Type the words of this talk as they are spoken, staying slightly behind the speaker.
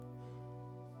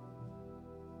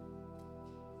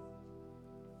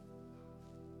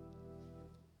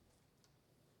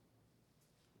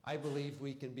I believe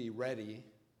we can be ready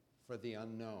for the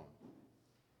unknown.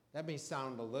 That may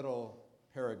sound a little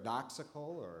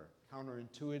paradoxical or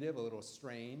counterintuitive, a little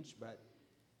strange, but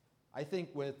I think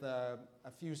with a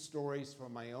few stories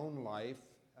from my own life,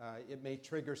 it may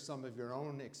trigger some of your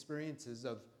own experiences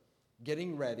of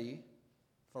getting ready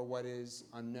for what is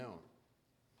unknown.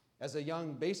 As a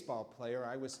young baseball player,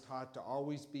 I was taught to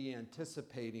always be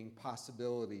anticipating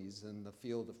possibilities in the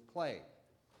field of play.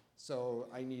 So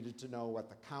I needed to know what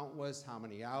the count was, how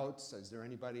many outs, is there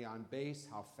anybody on base,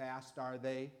 how fast are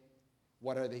they,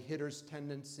 what are the hitter's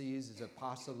tendencies, is it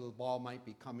possible the ball might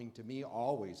be coming to me,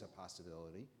 always a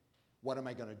possibility. What am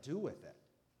I going to do with it?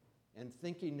 And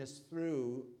thinking this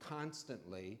through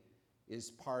constantly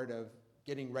is part of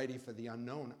getting ready for the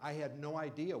unknown. I had no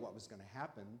idea what was going to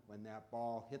happen when that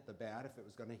ball hit the bat, if it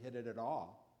was going to hit it at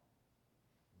all,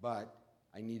 but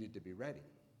I needed to be ready.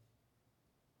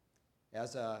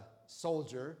 As a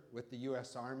soldier with the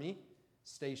U.S. Army,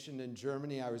 stationed in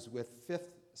Germany, I was with 5th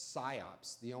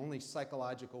PSYOPs, the only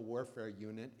psychological warfare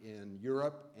unit in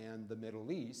Europe and the Middle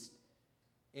East.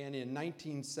 And in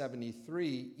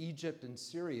 1973, Egypt and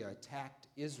Syria attacked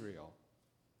Israel,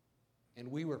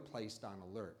 and we were placed on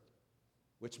alert,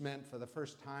 which meant for the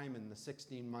first time in the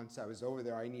 16 months I was over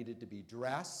there, I needed to be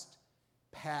dressed,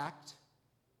 packed,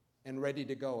 and ready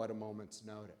to go at a moment's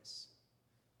notice.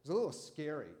 It was a little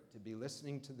scary to be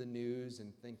listening to the news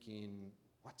and thinking,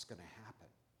 what's going to happen?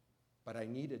 But I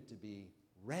needed to be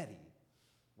ready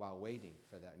while waiting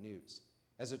for that news.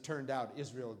 As it turned out,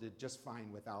 Israel did just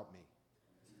fine without me.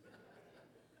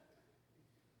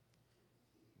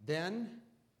 Then,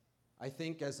 I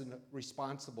think as a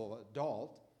responsible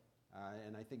adult,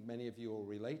 and I think many of you will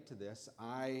relate to this,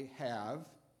 I have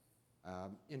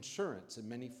insurance in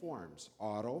many forms: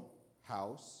 auto,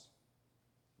 house,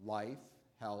 life,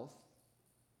 health.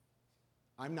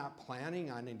 I'm not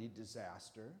planning on any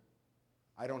disaster.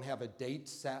 I don't have a date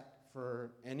set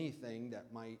for anything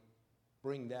that might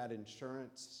bring that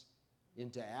insurance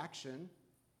into action,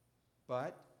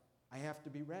 but I have to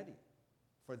be ready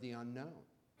for the unknown.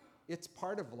 It's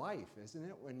part of life, isn't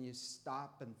it? When you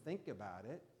stop and think about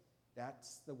it,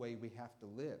 that's the way we have to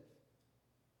live.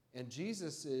 And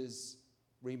Jesus is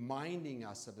reminding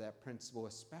us of that principle,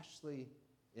 especially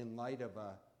in light of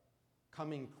a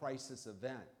coming crisis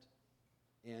event.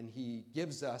 And he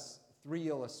gives us 3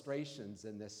 illustrations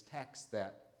in this text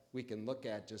that we can look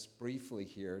at just briefly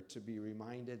here to be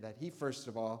reminded that he, first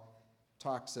of all,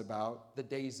 talks about the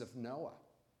days of Noah.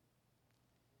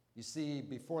 You see,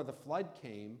 before the flood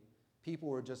came, people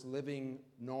were just living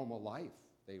normal life.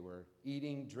 They were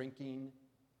eating, drinking,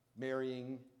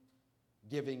 marrying,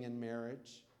 giving in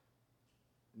marriage.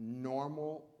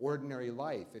 Normal, ordinary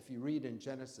life. If you read in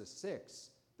Genesis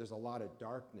 6, there's a lot of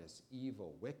darkness,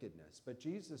 evil, wickedness. But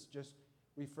Jesus just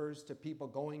refers to people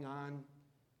going on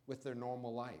with their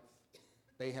normal life.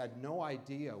 They had no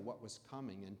idea what was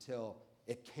coming until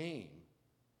it came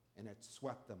and it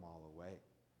swept them all away.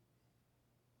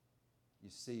 You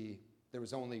see, there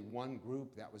was only one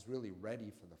group that was really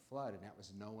ready for the flood, and that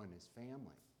was Noah and his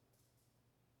family.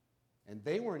 And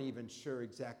they weren't even sure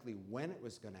exactly when it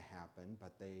was going to happen,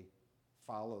 but they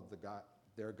followed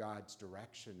their God's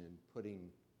direction in putting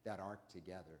that ark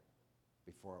together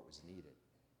before it was needed.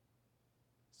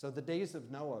 So the days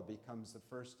of Noah becomes the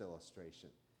first illustration.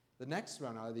 The next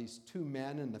one are these 2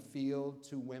 men in the field,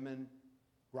 2 women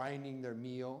grinding their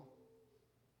meal.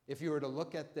 If you were to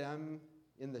look at them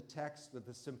in the text with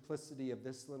the simplicity of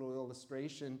this little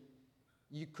illustration,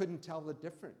 you couldn't tell the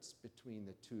difference between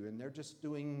the 2, and they're just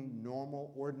doing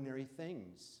normal, ordinary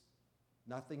things.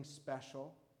 Nothing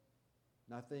special,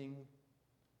 nothing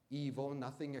evil,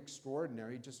 nothing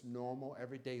extraordinary, just normal,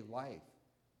 everyday life.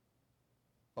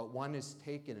 But one is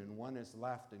taken and one is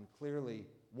left, and clearly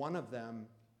one of them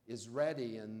is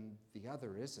ready and the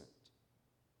other isn't.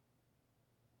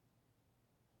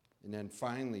 And then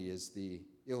finally is the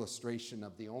illustration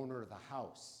of the owner of the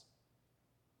house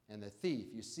and the thief.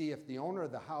 You see, if the owner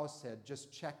of the house had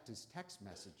just checked his text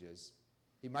messages,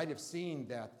 he might have seen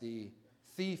that the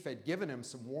thief had given him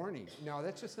some warning. No,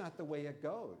 that's just not the way it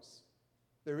goes.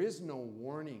 There is no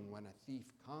warning when a thief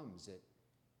comes. It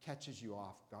catches you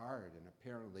off guard, and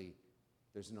apparently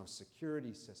there's no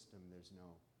security system, there's no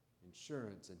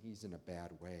insurance, and he's in a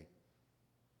bad way.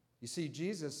 You see,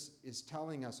 Jesus is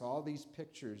telling us all these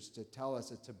pictures to tell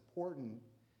us it's important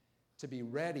to be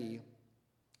ready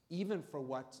even for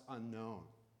what's unknown.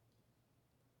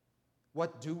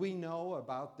 What do we know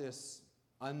about this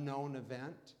unknown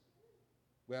event?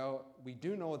 Well, we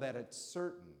do know that it's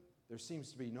certain. There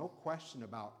seems to be no question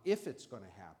about if it's going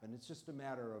to happen. It's just a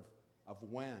matter of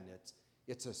when.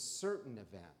 It's a certain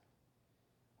event.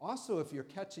 Also, if you're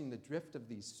catching the drift of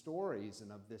these stories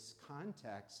and of this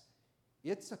context,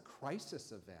 it's a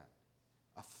crisis event,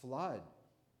 a flood,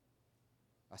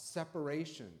 a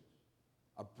separation,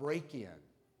 a break-in.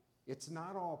 It's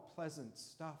not all pleasant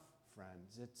stuff,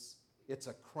 friends. It's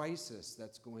a crisis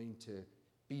that's going to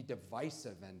be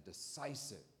divisive and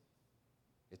decisive.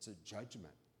 It's a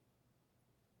judgment.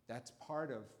 That's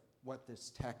part of what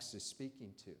this text is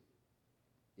speaking to.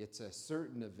 It's a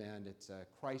certain event. It's a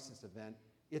crisis event.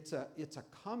 It's a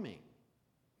coming.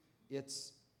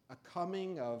 It's a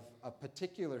coming of a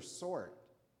particular sort,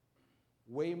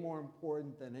 way more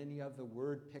important than any other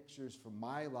word pictures from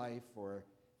my life or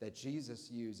that Jesus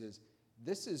uses.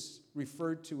 This is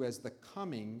referred to as the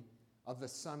coming of the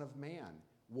Son of Man.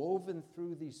 Woven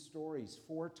through these stories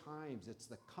 4 times, it's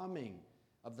the coming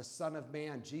of the Son of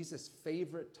Man, Jesus'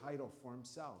 favorite title for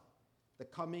himself, the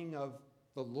coming of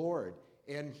the Lord.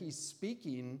 And he's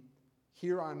speaking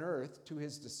here on earth to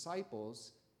his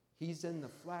disciples. He's in the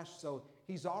flesh, so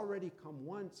he's already come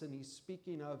once, and he's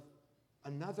speaking of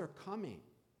another coming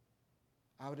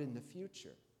out in the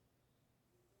future.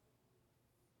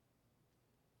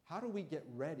 How do we get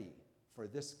ready for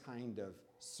this kind of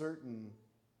certain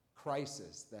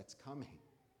crisis that's coming?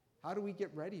 How do we get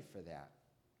ready for that?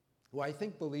 Well, I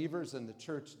think believers in the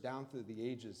church down through the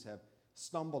ages have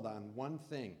stumbled on one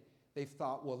thing. They've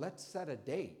thought, well, let's set a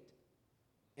date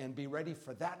and be ready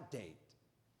for that date.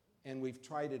 And we've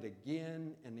tried it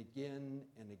again and again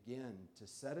and again to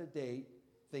set a date,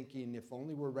 thinking if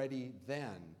only we're ready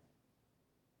then,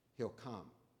 he'll come.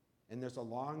 And there's a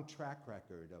long track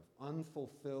record of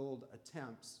unfulfilled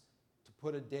attempts to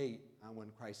put a date on when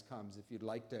Christ comes. If you'd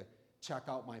like to check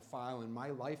out my file, in my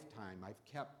lifetime, I've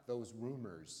kept those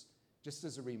rumors just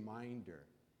as a reminder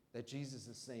that Jesus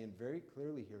is saying very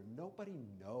clearly here, nobody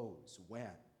knows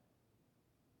when.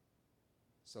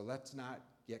 So let's not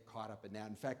get caught up in that.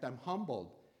 In fact, I'm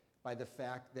humbled by the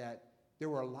fact that there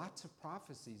were lots of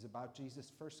prophecies about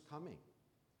Jesus' first coming,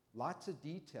 lots of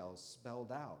details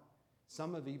spelled out.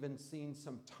 Some have even seen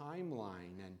some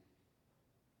timeline,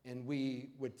 and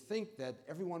we would think that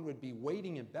everyone would be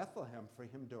waiting in Bethlehem for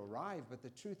him to arrive, but the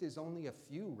truth is only a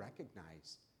few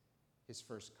recognized his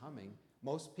first coming.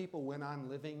 Most people went on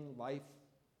living life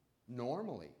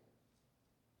normally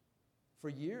for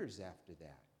years after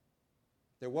that.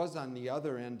 There was on the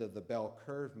other end of the bell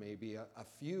curve maybe a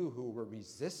few who were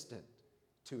resistant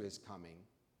to his coming.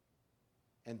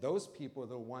 And those people are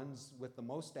the ones with the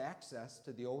most access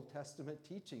to the Old Testament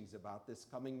teachings about this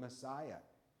coming Messiah.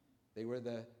 They were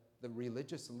the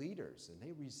religious leaders, and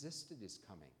they resisted his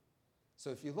coming.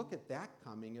 So if you look at that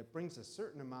coming, it brings a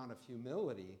certain amount of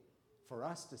humility for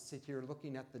us to sit here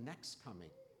looking at the next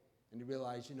coming and to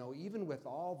realize, even with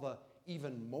all the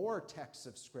even more texts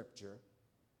of Scripture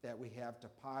that we have to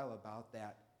pile about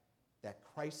that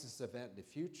crisis event in the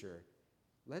future,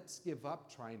 let's give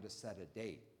up trying to set a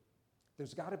date.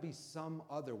 There's got to be some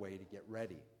other way to get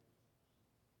ready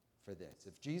for this.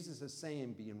 If Jesus is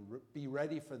saying be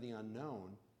ready for the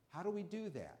unknown, how do we do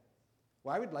that?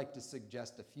 Well, I would like to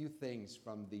suggest a few things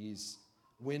from these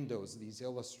windows, these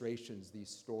illustrations, these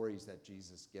stories that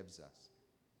Jesus gives us.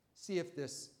 See if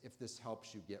this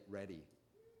helps you get ready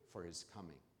for his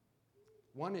coming.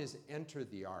 One is enter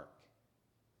the ark.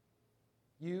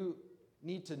 You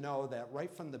need to know that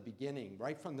right from the beginning,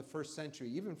 right from the first century,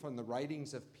 even from the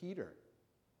writings of Peter,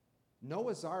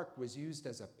 Noah's ark was used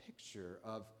as a picture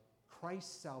of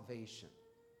Christ's salvation.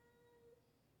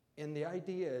 And the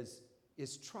idea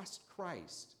is trust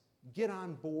Christ, get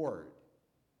on board,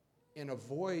 and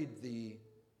avoid the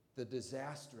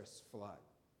disastrous flood.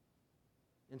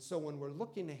 And so when we're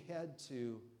looking ahead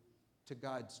to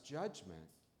God's judgment,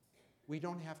 we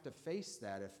don't have to face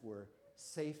that if we're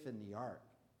safe in the ark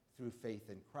through faith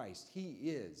in Christ. He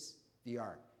is the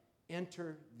ark.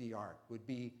 Enter the ark would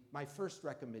be my first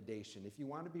recommendation. If you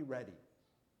want to be ready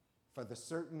for the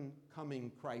certain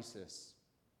coming crisis,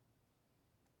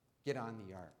 get on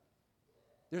the ark.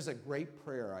 There's a great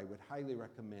prayer I would highly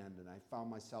recommend, and I found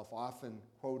myself often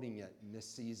quoting it in this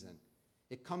season.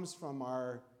 It comes from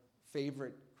our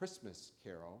favorite Christmas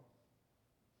carol,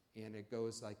 and it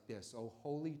goes like this: O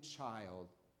holy child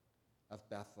of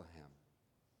Bethlehem,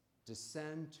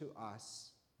 descend to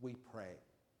us, we pray.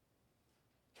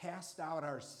 Cast out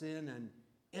our sin and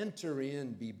enter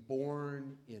in, be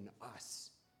born in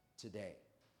us today.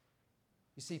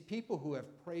 You see, people who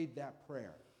have prayed that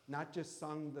prayer, not just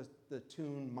sung the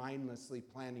tune mindlessly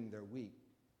planning their week,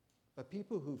 but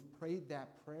people who've prayed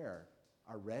that prayer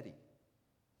are ready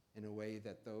in a way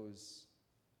that those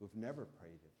who've never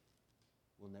prayed it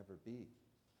will never be.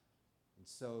 And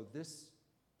so this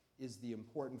is the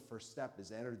important first step,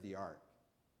 is enter the ark.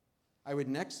 I would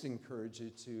next encourage you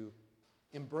to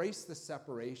embrace the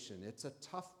separation. It's a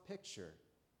tough picture,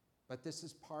 but this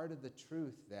is part of the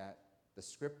truth that the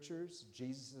Scriptures,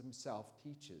 Jesus himself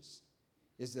teaches,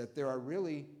 is that there are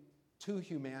really two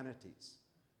humanities,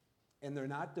 and they're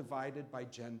not divided by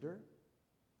gender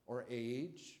or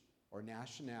age or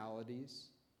nationalities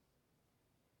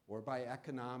or by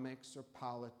economics or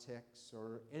politics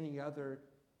or any other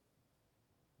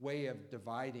way of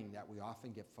dividing that we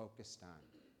often get focused on.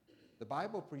 The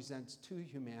Bible presents two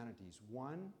humanities.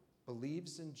 One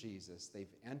believes in Jesus,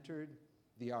 they've entered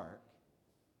the ark,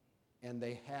 and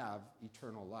they have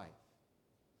eternal life.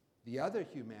 The other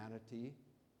humanity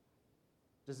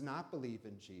does not believe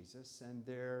in Jesus, and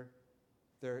they're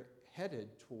headed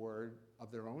toward,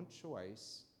 of their own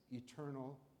choice,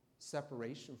 eternal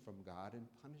separation from God and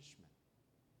punishment.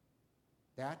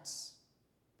 That's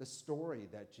the story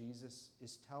that Jesus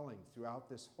is telling throughout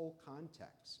this whole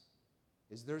context,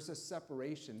 is there's a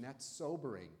separation that's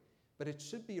sobering, but it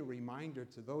should be a reminder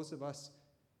to those of us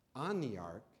on the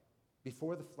ark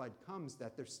before the flood comes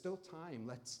that there's still time.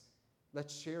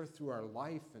 Let's share through our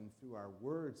life and through our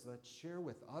words. Let's share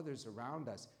with others around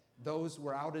us, those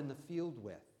we're out in the field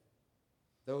with,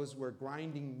 those we're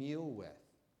grinding meal with,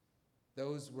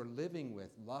 those we're living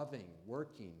with, loving,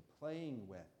 working, playing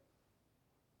with.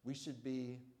 We should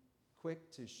be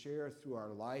quick to share through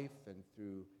our life and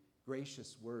through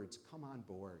gracious words. Come on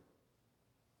board.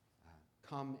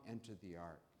 Come enter the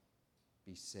ark.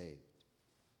 Be saved.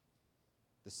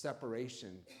 The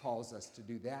separation calls us to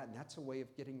do that, and that's a way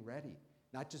of getting ready.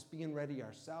 Not just being ready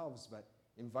ourselves, but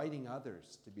inviting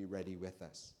others to be ready with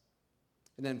us.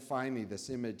 And then finally, this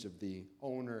image of the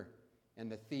owner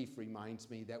and the thief reminds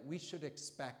me that we should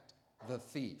expect the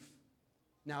thief.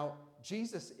 Now,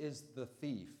 Jesus is the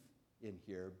thief in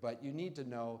here, but you need to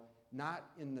know, not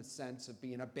in the sense of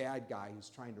being a bad guy who's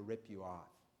trying to rip you off.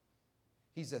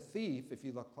 He's a thief, if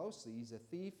you look closely, he's a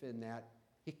thief in that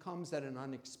he comes at an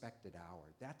unexpected hour.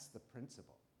 That's the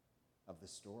principle of the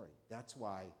story. That's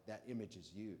why that image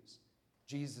is used.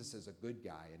 Jesus is a good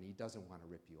guy, and he doesn't want to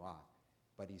rip you off,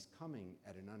 but he's coming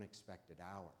at an unexpected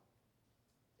hour.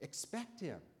 Expect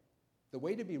him. The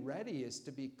way to be ready is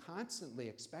to be constantly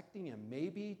expecting him.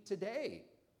 Maybe today.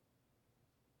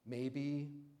 Maybe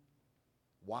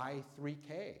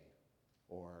Y3K,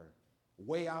 or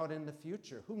way out in the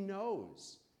future. Who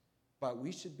knows? But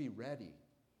we should be ready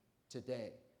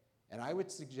today. And I would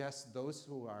suggest those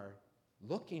who are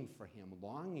looking for him,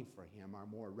 longing for him, are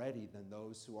more ready than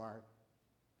those who are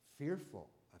fearful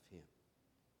of him.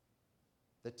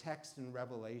 The text in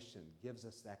Revelation gives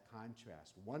us that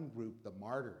contrast. One group, the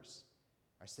martyrs,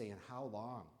 are saying, "How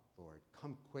long, Lord?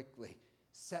 Come quickly.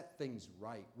 Set things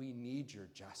right. We need your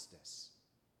justice."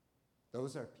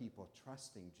 Those are people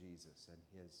trusting Jesus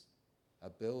and his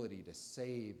ability to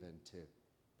save and to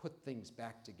put things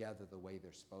back together the way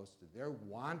they're supposed to. They're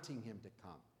wanting him to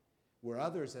come. Where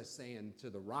others are saying to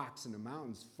the rocks and the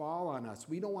mountains, "Fall on us.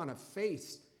 We don't want to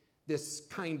face this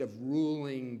kind of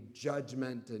ruling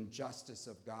judgment and justice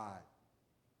of God.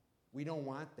 We don't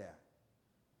want that."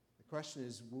 The question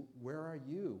is, where are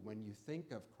you when you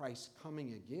think of Christ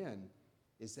coming again?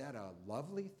 Is that a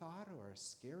lovely thought or a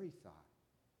scary thought?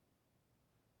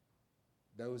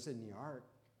 Those in the ark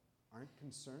aren't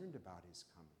concerned about his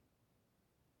coming.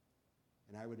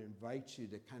 And I would invite you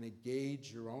to kind of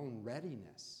gauge your own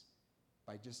readiness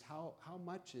by just how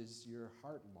much is your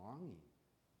heart longing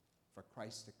for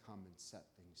Christ to come and set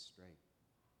things straight.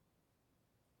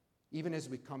 Even as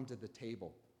we come to the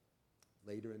table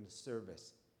later in the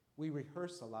service, we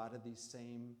rehearse a lot of these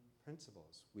same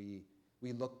principles. We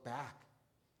look back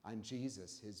on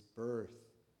Jesus, his birth,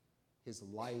 his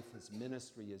life, his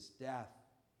ministry, his death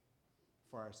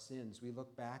for our sins. We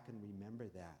look back and remember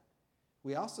that.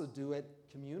 We also do it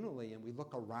communally, and we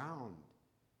look around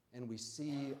and we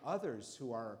see others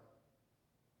who are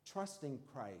trusting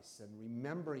Christ and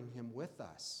remembering him with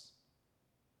us.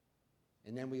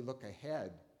 And then we look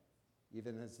ahead,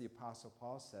 even as the Apostle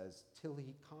Paul says, till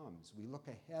he comes. We look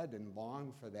ahead and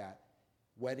long for that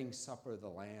wedding supper of the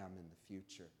Lamb in the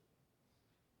future.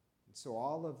 And so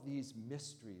all of these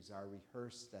mysteries are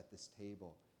rehearsed at this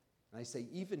table. And I say,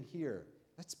 even here,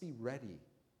 let's be ready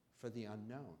for the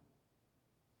unknown.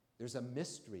 There's a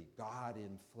mystery, God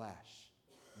in flesh,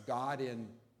 God in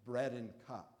bread and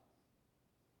cup,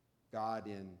 God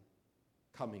in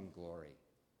coming glory.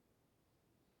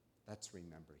 Let's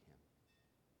remember him.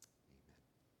 Amen.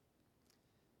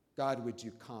 God, would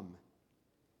you come?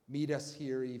 Meet us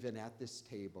here even at this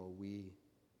table. We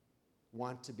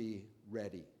want to be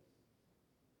ready.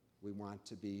 We want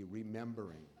to be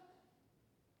remembering.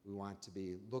 We want to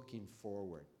be looking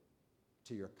forward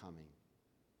to your coming.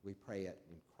 We pray it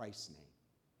in Christ's name.